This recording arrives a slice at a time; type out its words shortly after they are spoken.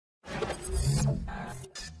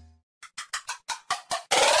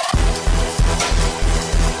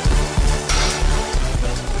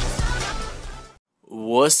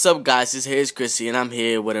What's up, guys? Here's Chrissy, and I'm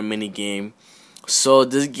here with a mini game. So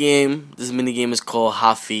this mini game is called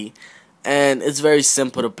Hafi, and it's very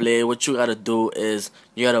simple to play. What you gotta do is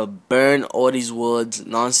you gotta burn all these woods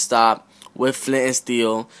non-stop with flint and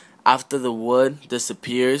steel. After the wood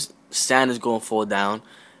disappears, sand is gonna fall down,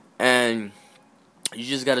 and you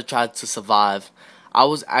just gotta try to survive. I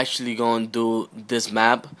was actually gonna do this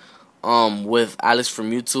map with Alex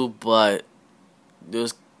from YouTube, but there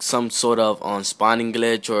was some sort of spawning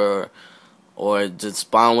glitch or the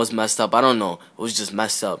spawn was messed up. I don't know. It was just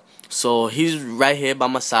messed up. So he's right here by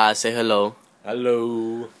my side. Say hello.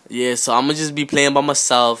 Hello. Yeah, so I'm gonna just be playing by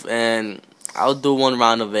myself, and I'll do one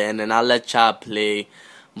round of it, and then I'll let y'all play.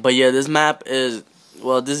 But yeah, this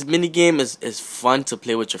mini game is fun to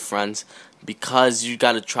play with your friends because you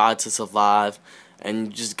gotta try to survive, and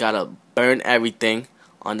you just gotta burn everything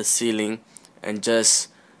on the ceiling and just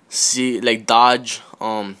dodge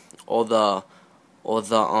all the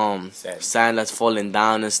sand that's falling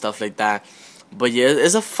down and stuff like that. But yeah,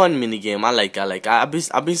 it's a fun mini game. I like I've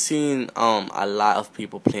been seeing a lot of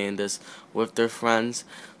people playing this with their friends,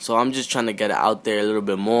 so I'm just trying to get it out there a little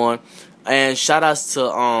bit more. And shout outs to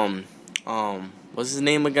what's his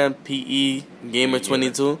name again? PE Gamer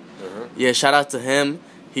 22. Yeah, shout out to him.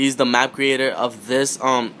 He's the map creator of this.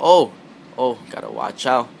 Oh, gotta watch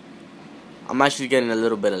out. I'm actually getting a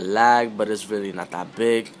little bit of lag, but it's really not that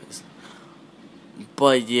big.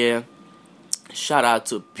 But yeah, shout out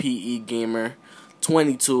to PE Gamer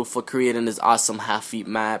 22 for creating this awesome half-feet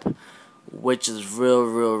map, which is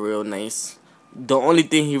real nice. The only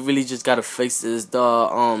thing he really just gotta fix is the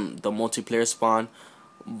multiplayer spawn,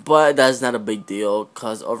 but that's not a big deal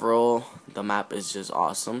cause overall the map is just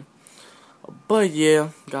awesome. But yeah,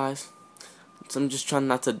 guys, so I'm just trying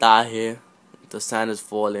not to die here. The sand is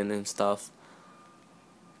falling and stuff.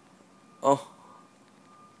 Oh,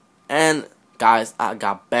 and guys, I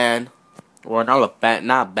got banned. Well,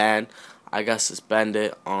 not banned. I got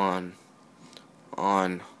suspended on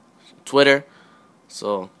Twitter.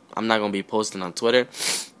 So I'm not gonna be posting on Twitter,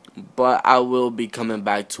 but I will be coming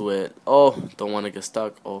back to it. Oh, don't want to get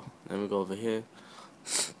stuck. Oh, let me go over here.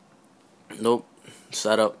 Nope.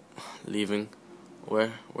 Setup. Leaving.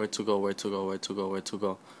 Where to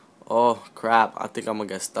go? Oh crap! I think I'm gonna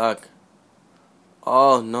get stuck.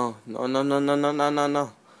 Oh no! Oh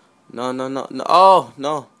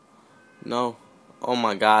no! Oh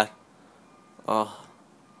my god! Oh,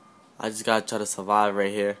 I just gotta try to survive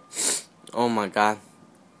right here. Oh my god!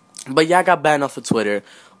 But yeah, I got banned off of Twitter,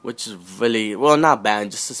 which is really not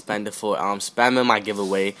banned, just suspended for spamming my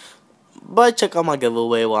giveaway. But check out my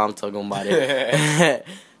giveaway while I'm talking about it.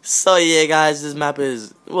 So yeah, guys, this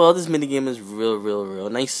mini game is real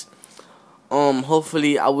nice.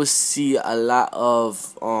 Hopefully I will see a lot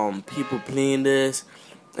of people playing this,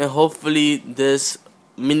 and hopefully this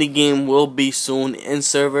mini game will be soon in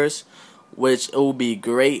servers, which it will be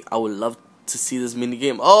great. I would love to see this mini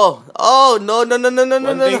game. Oh no!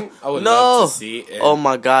 One thing I would love to see. Oh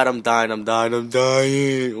my god, I'm dying. Well, one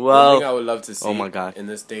thing I would love to see. Oh my god. In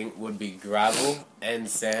this thing would be gravel and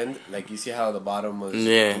sand. Like you see how the bottom was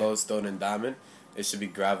glowstone and diamond. It should be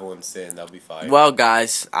gravel and sand. That'll be fire. Well,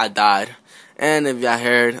 guys, I died. And if y'all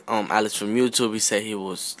heard Alex from YouTube, he said he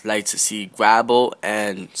would like to see gravel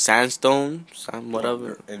and sandstone,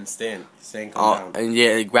 whatever. And sand come down. And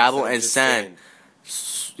yeah, gravel and sand.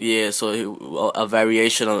 Yeah, so a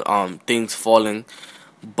variation of things falling.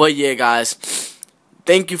 But yeah, guys,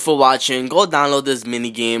 thank you for watching. Go download this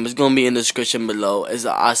mini game. It's gonna be in the description below. It's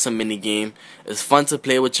an awesome mini game. It's fun to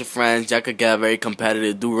play with your friends. Y'all could get very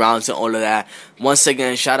competitive, do rounds and all of that. Once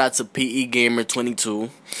again, shout out to PE Gamer 22,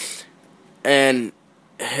 and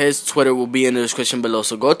his Twitter will be in the description below.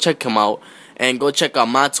 So go check him out, and go check out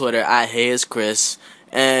my Twitter at HeyIsChris.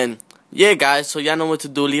 And yeah, guys, so y'all know what to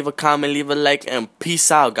do. Leave a comment, leave a like, and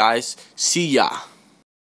peace out, guys. See ya.